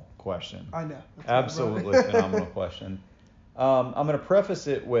phenomenal question. I know. Absolutely phenomenal question. I'm going to preface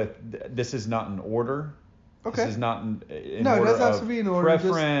it with this is not in order. Okay. This is not in it order doesn't have of to be in order,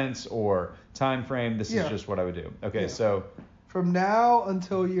 preference or time frame. This is just what I would do. Okay. Yeah. So from now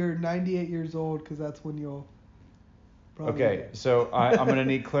until you're 98 years old, because that's when you'll probably. Okay, so I'm going to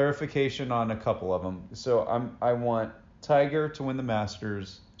need clarification on a couple of them. So I want Tiger to win the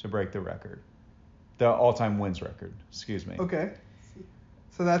Masters to break the record, the all-time wins record. Excuse me. Okay.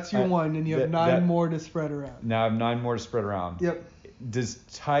 So that's your one, and you have nine more to spread around. Now I have 9 more to spread around. Yep. Does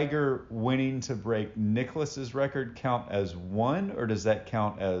Tiger winning to break Nicklaus's record count as 1, or does that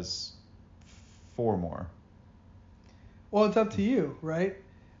count as 4 more? Well, it's up to you, right?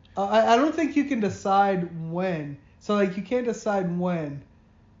 I don't think you can decide when. So, like, you can't decide when,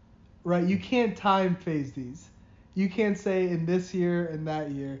 right? You can't time phase these. You can't say in this year and that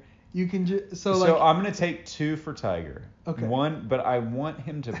year. You can just So I'm going to take 2 for Tiger. Okay. 1, but I want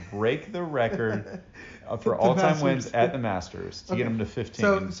him to break the record for all-time wins at the Masters to get him to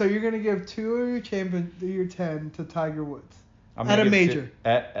 15. So you're going to give 2 of your 10 to Tiger Woods At a major.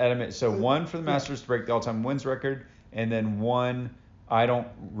 So 1 for the Masters to break the all-time wins record, and then 1, I don't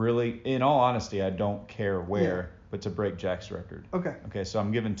really, in all honesty, I don't care where, but to break Jack's record. Okay. Okay, so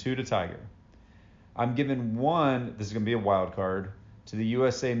I'm giving 2 to Tiger. I'm giving 1, this is going to be a wild card, to the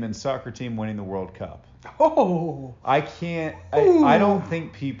USA men's soccer team winning the World Cup. Oh. I don't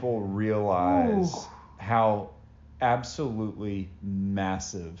think people realize how absolutely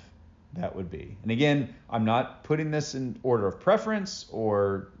massive that would be. And again, I'm not putting this in order of preference,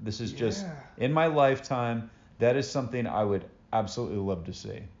 or this is just in my lifetime. That is something I would absolutely love to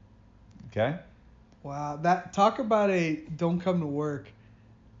see. Okay? Wow. Talk about a don't come to work.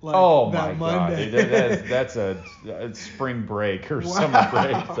 Like my Monday. God. That's a spring break or summer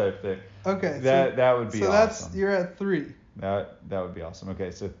break type thing. Okay. That would be awesome. So you're at 3. That would be awesome. Okay,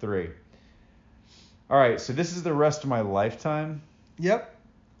 so 3. All right, so this is the rest of my lifetime. Yep.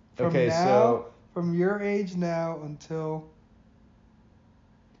 From your age now until.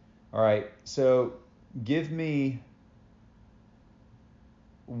 All right, so give me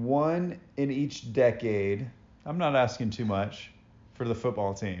 1 in each decade. I'm not asking too much for the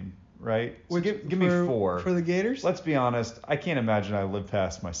football team, right? Give me 4. For the Gators? Let's be honest. I can't imagine I live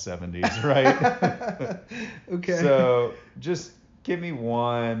past my 70s, right? Okay. So just give me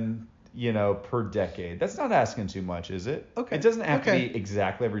 1, per decade. That's not asking too much, is it? Okay. It doesn't have to be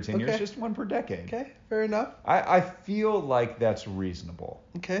exactly every 10 years, just 1 per decade. Okay, fair enough. I feel like that's reasonable.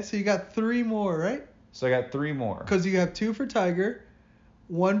 Okay, so you got 3 more, right? So I got 3 more. Because you have 2 for Tiger,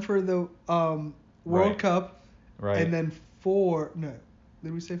 1 for the World Cup, right, and then 4. No,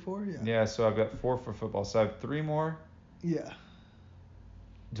 did we say 4? Yeah. Yeah, so I've got 4 for football. So I have 3 more. Yeah.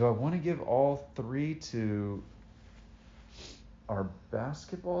 Do I want to give all 3 to our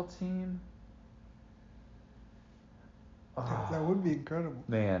basketball team? That would be incredible.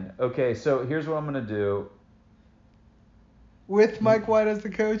 Man. Okay, so here's what I'm gonna do. With Mike White as the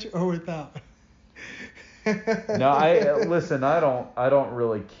coach or without? No, listen. I don't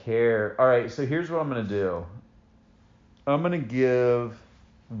really care. All right, so here's what I'm gonna do. I'm gonna give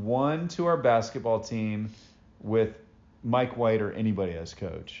one to our basketball team with Mike White or anybody as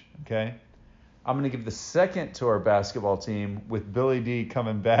coach. Okay. I'm gonna give the second to our basketball team with Billy D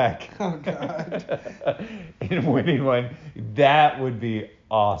coming back. Oh God. And winning one. That would be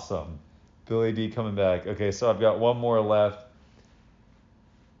awesome. Billy D coming back. Okay, so I've got one more left.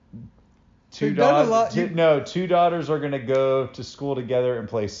 Two daughters are going to go to school together and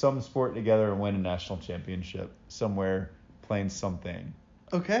play some sport together and win a national championship somewhere playing something.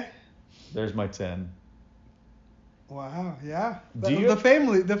 Okay. There's my 10. Wow, yeah. The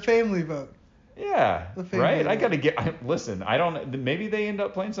family vote. Yeah, right? Vote. I got to listen, I don't, maybe they end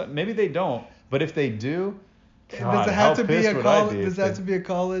up playing something, maybe they don't, but if they do, God, does it have to be a college? Does it have to be a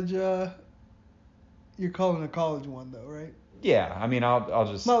college? You're calling a college one though, right? Yeah, I mean, I'll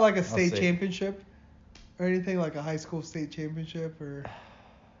just. It's not like a state championship or anything, like a high school state championship or.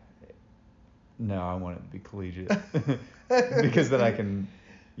 No, I want it to be collegiate because then I can.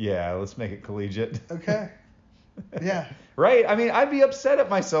 Yeah, let's make it collegiate. Okay. Yeah. Right. I mean, I'd be upset at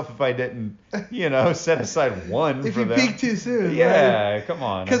myself if I didn't, set aside one if for you them. peak too soon. Yeah, right? Come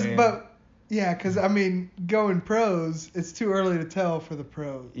on. Because I mean, going pros, it's too early to tell for the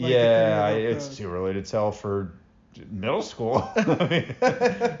pros. Like it's too early to tell for middle school.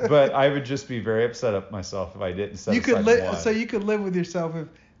 But I would just be very upset at myself if I didn't set aside one. So you could live with yourself if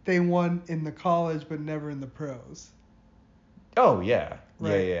they won in the college but never in the pros. Oh yeah.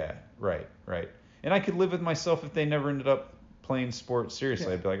 Right. Yeah. Right. And I could live with myself if they never ended up playing sports seriously.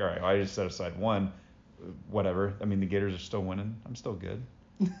 Yeah. I'd be like, all right, I just set aside one. Whatever. I mean, the Gators are still winning. I'm still good.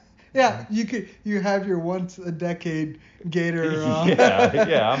 Yeah, you have your once a decade Gator.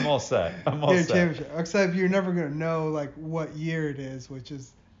 Yeah, I'm all set. Championship. Except you're never gonna know like what year it is, which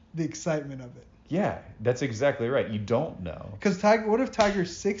is the excitement of it. Yeah, that's exactly right. You don't know. Because what if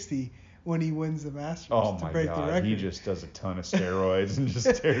Tiger's 60 when he wins the Masters to break the record? He just does a ton of steroids and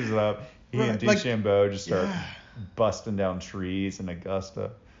just tears it up. He and DeChambeau just start busting down trees in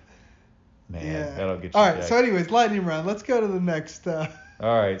Augusta. Man, that'll get you. All right. So anyways, lightning round. Let's go to the next. All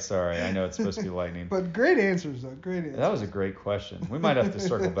right, sorry. I know it's supposed to be lightning. But great answers, though. Great answers. That was a great question. We might have to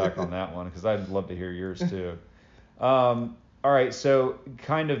circle back on that one because I'd love to hear yours too. All right, so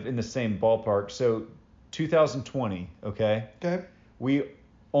kind of in the same ballpark. So 2020, okay? Okay. We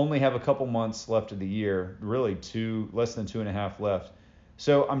only have a couple months left of the year, really less than 2.5 left.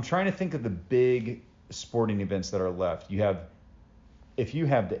 So I'm trying to think of the big sporting events that are left. If you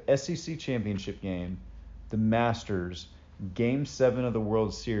have the SEC championship game, the Masters, Game 7 of the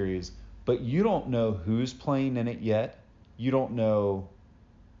World Series, but you don't know who's playing in it yet. You don't know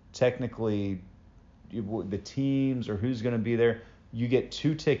technically the teams or who's going to be there. You get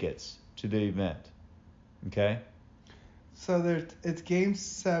 2 tickets to the event. Okay? So it's Game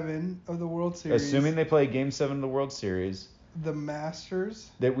 7 of the World Series. Assuming they play Game 7 of the World Series. The Masters.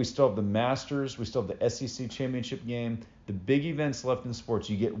 That we still have the Masters. We still have the SEC championship game. The big events left in sports.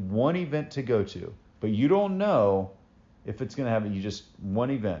 You get one event to go to, but you don't know if it's going to happen. You just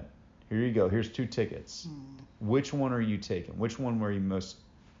one event. Here you go. Here's 2 tickets. Which one are you taking? Which one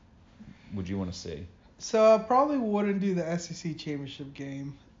would you want to see? So I probably wouldn't do the SEC championship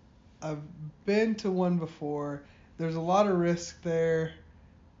game. I've been to one before. There's a lot of risk there.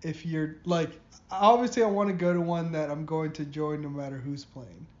 If you're obviously I want to go to one that I'm going to join no matter who's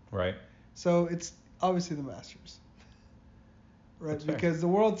playing. Right. So it's obviously the Masters. Right. That's fair. Because the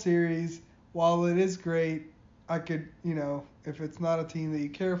World Series, while it is great, I could, if it's not a team that you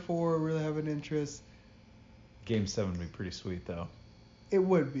care for or really have an interest. Game 7 would be pretty sweet, though. It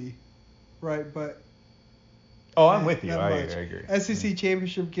would be. Right. But. Oh, I'm with you. I agree. SEC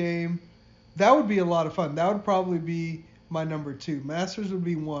championship game. That would be a lot of fun. That would probably be my number 2. Masters would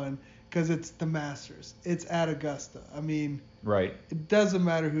be 1 because it's the Masters. It's at Augusta. I mean. Right. It doesn't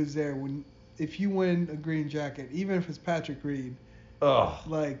matter who's there. If you win a green jacket, even if it's Patrick Reed. Ugh.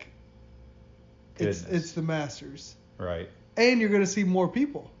 It's the Masters. Right. And you're going to see more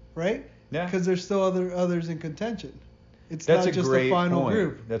people, right? Yeah. Because there's still others in contention. That's not just the final point.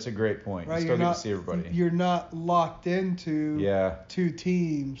 group. That's a great point. Right? You still get to see everybody. You're not locked into 2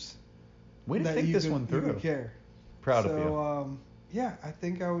 teams. Way to think this one through. You care. Proud of you. Yeah, I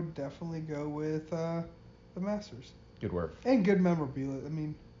think I would definitely go with the Masters. Good work. And good memorabilia. I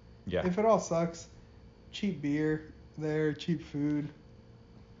mean, if it all sucks, cheap beer there, cheap food.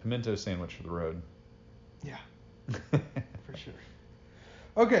 Pimento sandwich for the road. Yeah, for sure.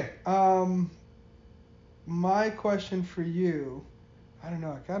 Okay, My question for you, I don't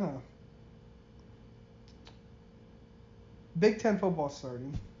know, Big Ten football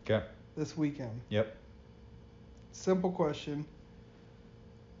starting. Okay. This weekend. Yep. Simple question.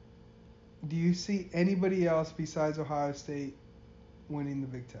 Do you see anybody else besides Ohio State winning the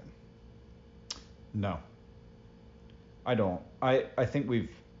Big Ten? No. I don't. I think we've,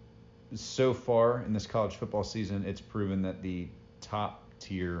 so far in this college football season, it's proven that the top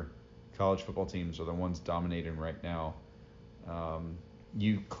tier college football teams are the ones dominating right now.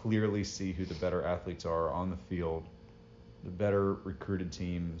 You clearly see who the better athletes are on the field. The better recruited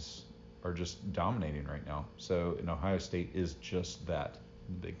teams are just dominating right now. So, and Ohio State is just that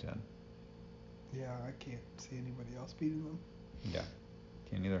in the Big Ten. Yeah, I can't see anybody else beating them. Yeah,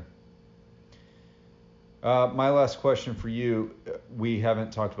 can't either. My last question for you. We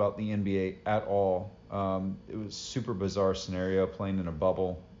haven't talked about the NBA at all. It was a super bizarre scenario, playing in a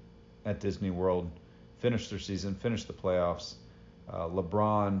bubble at Disney World. Finished their season, finished the playoffs.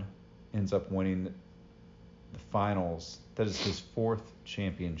 LeBron ends up winning the finals. That is his 4th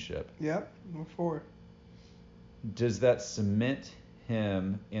championship. Yep, 4. Does that cement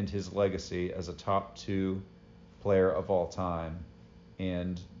him and his legacy as a top 2 player of all time?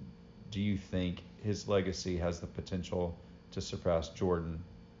 And do you think his legacy has the potential to surpass Jordan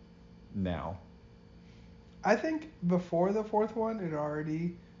now? I think before the 4th one, it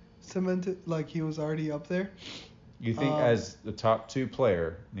already cemented, like he was already up there. You think as the top 2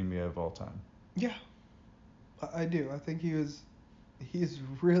 player in the NBA of all time? Yeah, I do. I think he's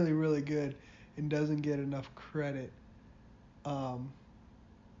really, really good and doesn't get enough credit for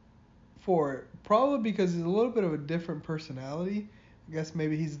it. Probably because he's a little bit of a different personality. I guess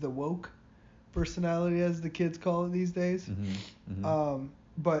maybe he's the woke personality, as the kids call it these days. Mm-hmm. Mm-hmm.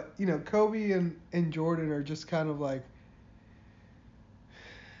 But, you know, Kobe and Jordan are just kind of like,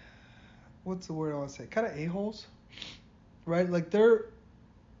 what's the word I want to say? Kind of a-holes, right? Like they're...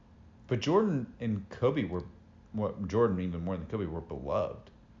 But Jordan and Kobe were, Jordan even more than Kobe were beloved.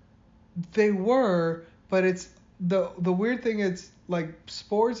 They were, but it's the weird thing is, like,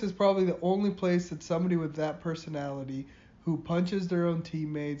 sports is probably the only place that somebody with that personality who punches their own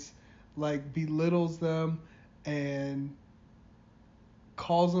teammates, like belittles them and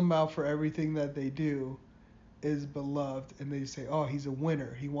calls them out for everything that they do, is beloved, and they say, oh, he's a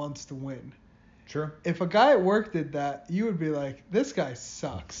winner, he wants to win. Sure. If a guy at work did that, you would be like, this guy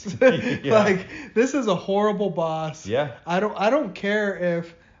sucks. Yeah. Like, this is a horrible boss. Yeah. I don't care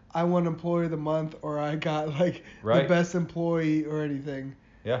if I won Employee of the Month or I got like Right. the best employee or anything.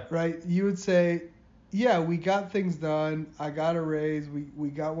 Yeah. Right? You would say, yeah, we got things done. I got a raise. We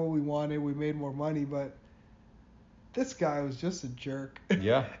got what we wanted. We made more money, but this guy was just a jerk.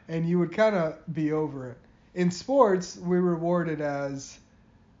 Yeah. And you would kind of be over it. In sports, we reward it as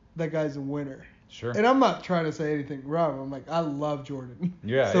that guy's a winner. Sure. And I'm not trying to say anything wrong. I'm like, I love Jordan.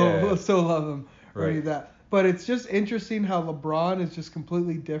 Yeah. So love him. Or any of Right. that. But it's just interesting how LeBron is just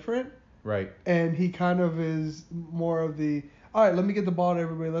completely different. Right. And he kind of is more of the, all right, let me get the ball to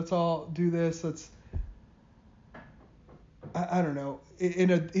everybody. Let's all do this. I don't know.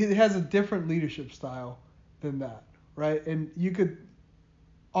 It has a different leadership style than that, right? And you could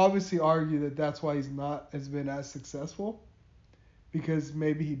obviously argue that that's why he's not been as successful, because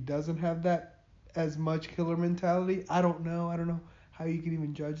maybe he doesn't have that as much killer mentality. I don't know how you can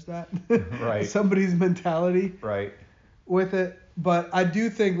even judge that. Right. Somebody's mentality. Right. With it. But I do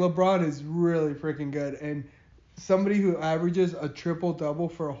think LeBron is really freaking good. And somebody who averages a triple-double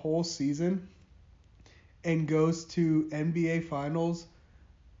for a whole season and goes to NBA Finals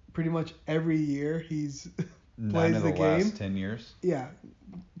pretty much every year, he's plays the game. Last 10 years. Yeah,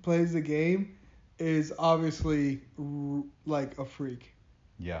 plays the game, is obviously like a freak.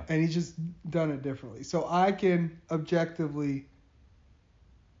 Yeah. And he's just done it differently. So I can objectively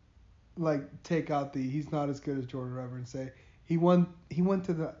like take out the he's not as good as Jordan ever and say he went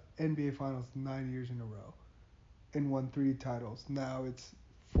to the NBA Finals 9 years in a row and won 3 titles. Now it's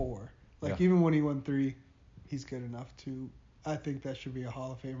 4. Like Yeah. even when he won 3, he's good enough to. I think that should be a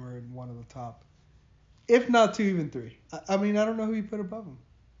Hall of Famer and one of the top, if not 2, even 3. I mean, I don't know who you put above him.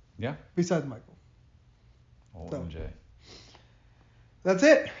 Yeah. Besides Michael. Old So. MJ. That's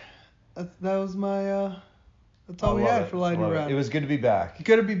it. That was my. That's all we had for Lightning Round. It was good to be back.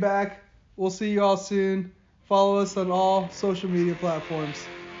 Good to be back. We'll see you all soon. Follow us on all social media platforms.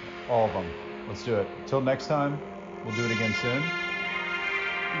 All of them. Let's do it. Till next time, we'll do it again soon.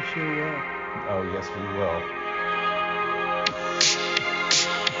 You sure will. Oh, yes, we will.